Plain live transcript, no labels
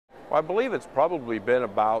Well, I believe it's probably been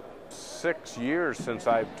about 6 years since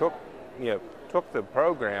I took the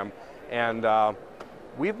program, and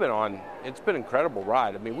we've been on. It's been an incredible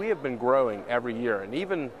ride. I mean, we have been growing every year,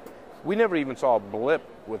 and we never even saw a blip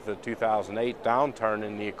with the 2008 downturn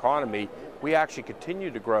in the economy. We actually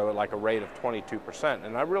continued to grow at like a rate of 22%,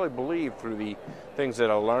 and I really believe through the things that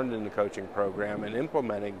I learned in the coaching program and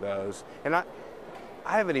implementing those, and I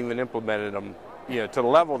haven't even implemented them to the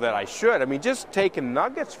level that I should. I mean, just taking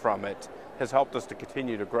nuggets from it has helped us to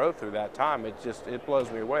continue to grow through that time. It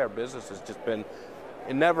blows me away. Our business has just been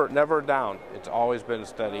never down. It's always been a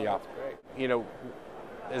steady up. You know,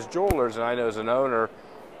 as jewelers, and I know as an owner,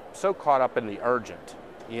 so caught up in the urgent.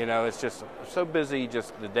 It's just so busy,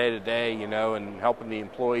 just the day-to-day, and helping the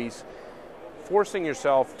employees. Forcing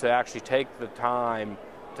yourself to actually take the time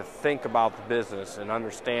to think about the business and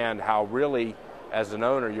understand how really, as an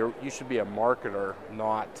owner, you should be a marketer,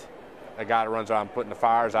 not a guy that runs around putting the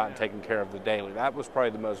fires out and taking care of the daily. That was probably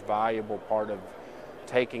the most valuable part of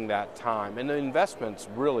taking that time. And the investment's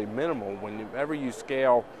really minimal. Whenever you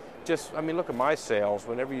scale, look at my sales.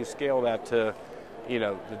 Whenever you scale that to,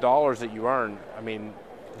 the dollars that you earn,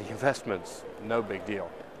 the investment's no big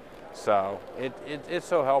deal. So it's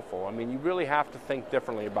so helpful. You really have to think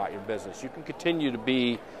differently about your business. You can continue to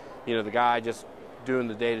be, the guy just doing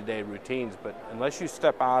the day-to-day routines, but unless you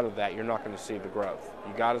step out of that, you're not going to see the growth.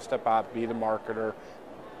 You got to step out, be the marketer,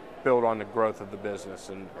 build on the growth of the business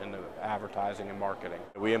and the advertising and marketing.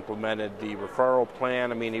 We implemented the referral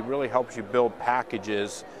plan. It really helps you build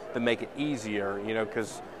packages that make it easier,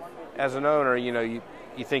 because as an owner, you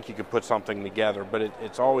think you could put something together, but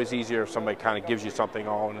it's always easier if somebody kind of gives you something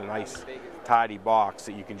all in a nice, tidy box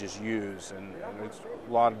that you can just use, and it's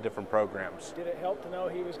a lot of different programs. Did it help to know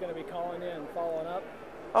he was going to be calling in and following up?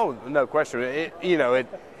 Oh, no question.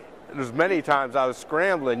 There's many times I was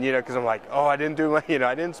scrambling, because I'm like, oh, I didn't do my,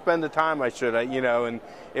 I didn't spend the time I should, and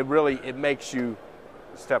it makes you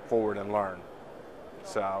step forward and learn.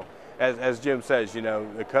 So, as Jim says,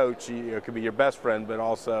 the coach could be your best friend, but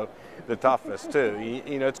also the toughest too.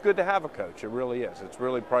 It's good to have a coach. It really is. It's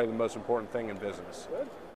really probably the most important thing in business. Good.